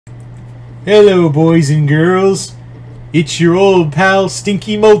Hello, boys and girls. It's your old pal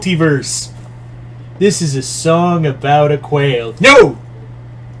Stinky Multiverse. This is a song about a quail. No!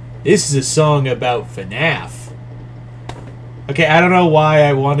 This is a song about FNAF. Okay, I don't know why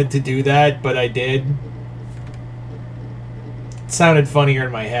I wanted to do that, but I did. It sounded funnier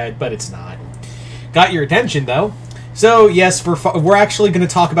in my head, but it's not. Got your attention, though. So, yes, we're actually going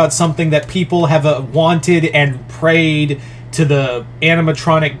to talk about something that people have wanted and prayed to the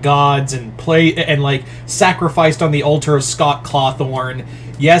animatronic gods and like sacrificed on the altar of Scott Clawthorne.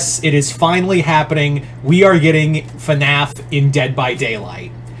 Yes, it is finally happening. We are getting FNAF in Dead by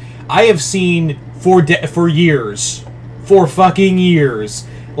Daylight. I have seen for fucking years,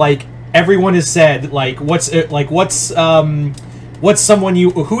 like everyone has said, like what's someone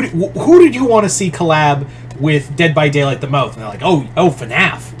who did you want to see collab with Dead by Daylight the most? And they're like, oh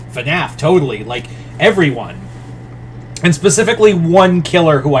FNAF, totally, like everyone. And specifically one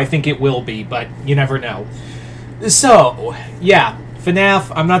killer who I think it will be, but you never know. So, yeah,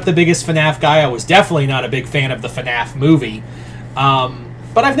 FNAF. I'm not the biggest FNAF guy. I was definitely not a big fan of the FNAF movie.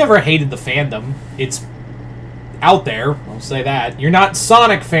 But I've never hated the fandom. It's out there, I'll say that. You're not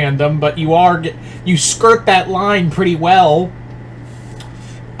Sonic fandom, but you skirt that line pretty well.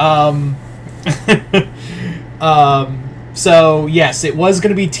 So, yes, it was going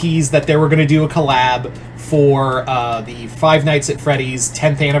to be teased that they were going to do a collab for the Five Nights at Freddy's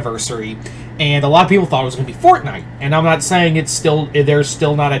 10th anniversary, and a lot of people thought it was going to be Fortnite. And I'm not saying there's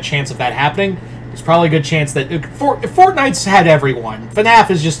still not a chance of that happening. There's probably a good chance that Fortnite's had everyone.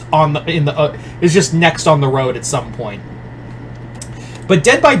 FNAF is just is just next on the road at some point. But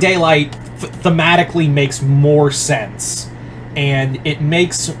Dead by Daylight thematically makes more sense, and it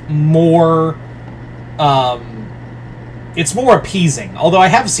makes more it's more appeasing. Although I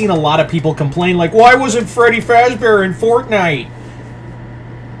have seen a lot of people complain, like, why wasn't Freddy Fazbear in Fortnite?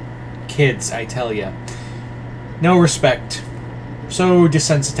 Kids, I tell ya. No respect. So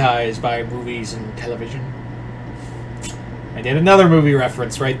desensitized by movies and television. I did another movie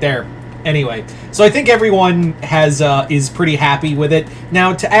reference right there. Anyway, so I think everyone is pretty happy with it.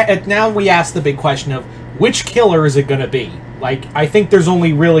 Now, now we ask the big question of, which killer is it going to be? Like, I think there's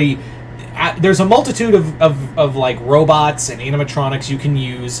only really... there's a multitude of like robots and animatronics you can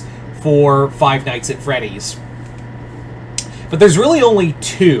use for Five Nights at Freddy's, but there's really only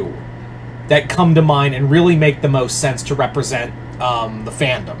two that come to mind and really make the most sense to represent the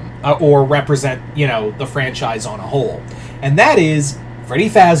fandom or represent, you know, the franchise on a whole, and that is Freddy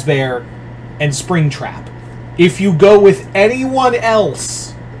Fazbear and Springtrap. If you go with anyone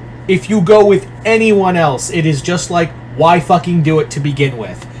else, it is just like, why fucking do it to begin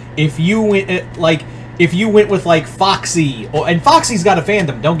with? If you went with like Foxy, and Foxy's got a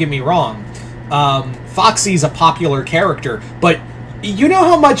fandom, don't get me wrong. Foxy's a popular character, but you know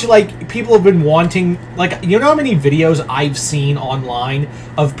how much like people have been wanting, like, you know how many videos I've seen online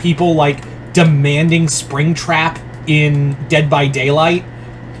of people like demanding Springtrap in Dead by Daylight?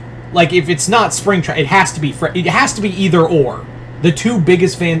 Like, if it's not Springtrap, it has to be either or. The two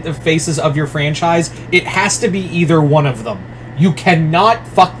biggest faces of your franchise, it has to be either one of them. You cannot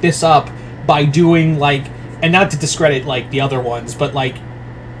fuck this up by doing, like, and not to discredit, like, the other ones, but, like,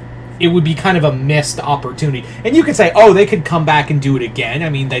 it would be kind of a missed opportunity. And you could say, oh, they could come back and do it again. I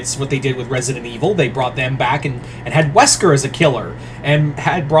mean, that's what they did with Resident Evil. They brought them back and had Wesker as a killer, and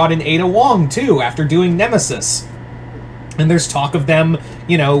had brought in Ada Wong, too, after doing Nemesis. And there's talk of them,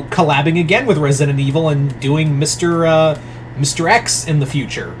 you know, collabing again with Resident Evil and doing Mr. X in the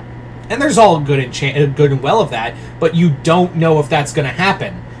future. And there's all good and well of that, but you don't know if that's going to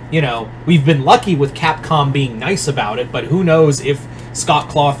happen. You know, we've been lucky with Capcom being nice about it, but who knows if Scott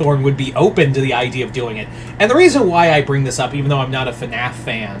Clawthorne would be open to the idea of doing it. And the reason why I bring this up, even though I'm not a FNAF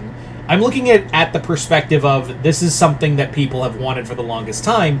fan, I'm looking at the perspective of, this is something that people have wanted for the longest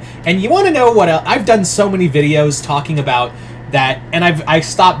time, and you want to know what else? I've done so many videos talking about that, and I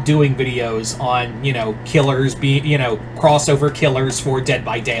stopped doing videos on, you know, killers being, you know, crossover killers for Dead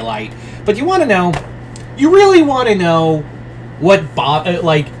by Daylight. But you really want to know what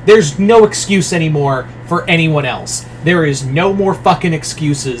there's no excuse anymore for anyone else. There is no more fucking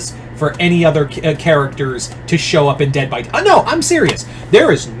excuses for any other characters to show up in Dead by Daylight. No, I'm serious.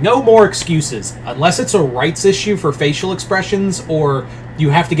 There is no more excuses, unless it's a rights issue for facial expressions, or you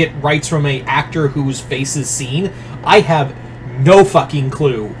have to get rights from an actor whose face is seen. I have no fucking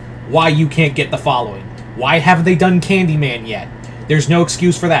clue why you can't get the following. Why haven't they done Candyman yet? There's no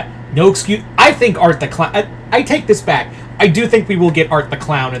excuse for that. No excuse. I think Art the Clown... I take this back. I do think we will get Art the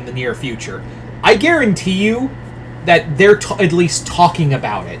Clown in the near future. I guarantee you that they're at least talking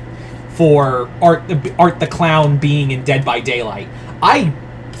about it for Art the Clown being in Dead by Daylight. I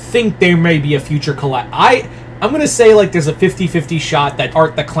think there may be a future collab. I'm going to say, like, there's a 50-50 shot that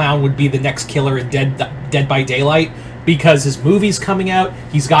Art the Clown would be the next killer in Dead by Daylight, because his movie's coming out.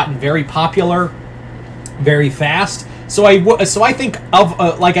 He's gotten very popular very fast. So I think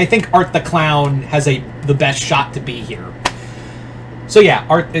I think Art the Clown has the best shot to be here. So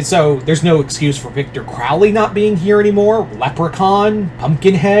yeah, so there's no excuse for Victor Crowley not being here anymore. Leprechaun,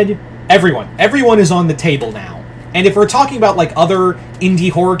 Pumpkinhead, everyone is on the table now. And if we're talking about like other indie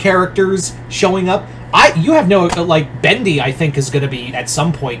horror characters showing up, you have no, like, Bendy, I think, is going to be at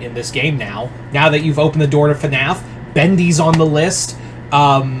some point in this game now. Now that you've opened the door to FNAF, Bendy's on the list.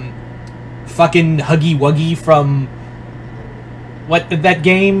 Fucking Huggy Wuggy from that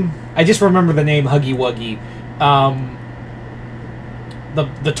game? I just remember the name Huggy Wuggy.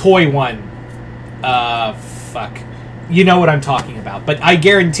 The toy one. Fuck. You know what I'm talking about. But I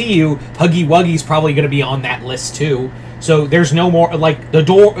guarantee you, Huggy Wuggy's probably going to be on that list too. So there's no more, like, the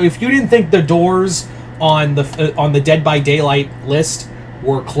door. If you didn't think the doors on the Dead by Daylight list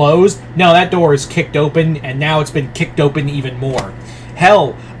were closed, no, that door is kicked open, and now it's been kicked open even more.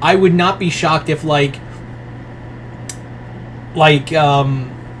 Hell, I would not be shocked if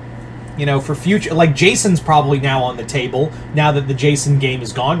you know, for future, like, Jason's probably now on the table now that the Jason game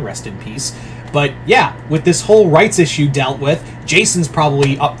is gone, rest in peace. But yeah, with this whole rights issue dealt with, Jason's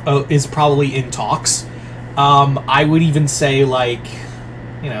probably is probably in talks. I would even say, like,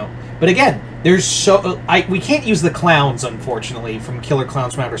 you know, but again, there's we can't use the clowns, unfortunately, from Killer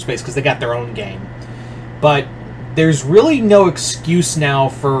Clowns from Outer Space because they got their own game. But there's really no excuse now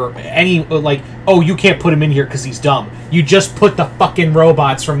for any, like, oh, you can't put him in here because he's dumb. You just put the fucking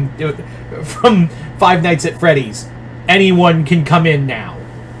robots from Five Nights at Freddy's. Anyone can come in now.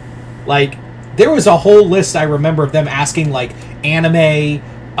 Like, there was a whole list I remember of them asking, like, anime,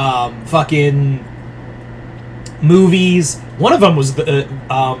 fucking movies. One of them was the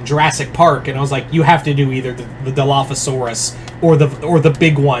Jurassic Park, and I was like, you have to do either the Dilophosaurus or the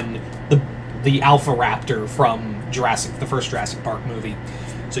big one, the Alpha Raptor from the first Jurassic Park movie.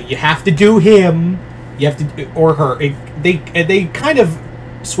 So you have to do him. You have to, or her. They kind of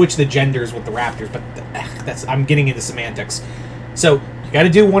switch the genders with the Raptors, but I'm getting into semantics. So you got to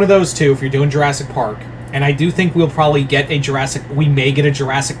do one of those two if you're doing Jurassic Park. And I do think we'll probably get we may get a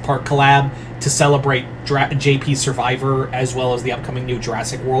Jurassic Park collab to celebrate JP Survivor as well as the upcoming new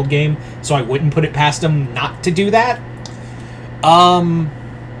Jurassic World game. So I wouldn't put it past them not to do that.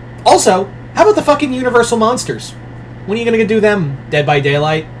 Also, how about the fucking Universal Monsters? When are you going to do them, Dead by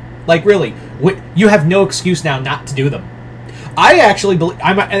Daylight? Like, really, you have no excuse now not to do them. I actually believe,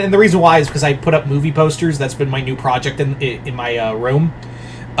 and the reason why is because I put up movie posters. That's been my new project in my room,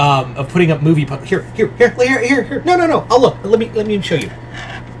 of putting up movie posters. Here. No. I'll look. Let me show you.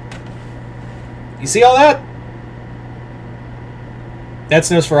 You see all that? That's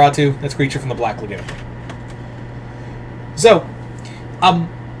Nosferatu. That's Creature from the Black Lagoon. So,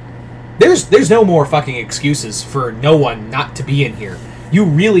 there's no more fucking excuses for no one not to be in here. You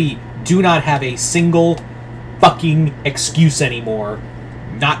really do not have a single fucking excuse anymore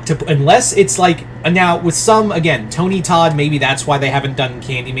not to, unless it's like, now with some, again, Tony Todd, maybe that's why they haven't done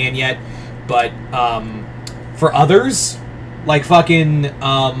Candyman yet, but for others, like fucking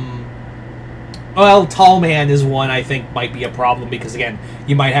well, Tall Man is one I think might be a problem, because again,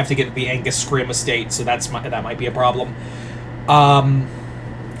 you might have to get the Angus Scrimm estate, so that might be a problem.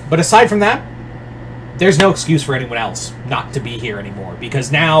 But aside from that, there's no excuse for anyone else not to be here anymore,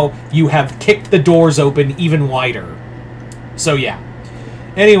 because now you have kicked the doors open even wider. So yeah.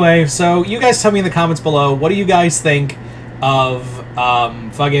 Anyway, so you guys tell me in the comments below, what do you guys think of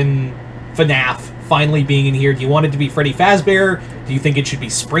fucking FNAF finally being in here? Do you want it to be Freddy Fazbear? Do you think it should be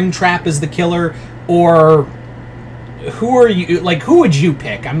Springtrap as the killer? Or who are you, like, who would you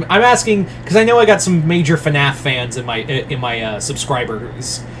pick? I'm asking because I know I got some major FNAF fans in my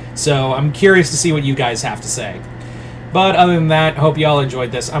subscribers. So I'm curious to see what you guys have to say. But other than that, hope you all enjoyed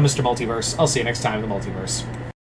this. I'm Mr. Multiverse. I'll see you next time in the Multiverse.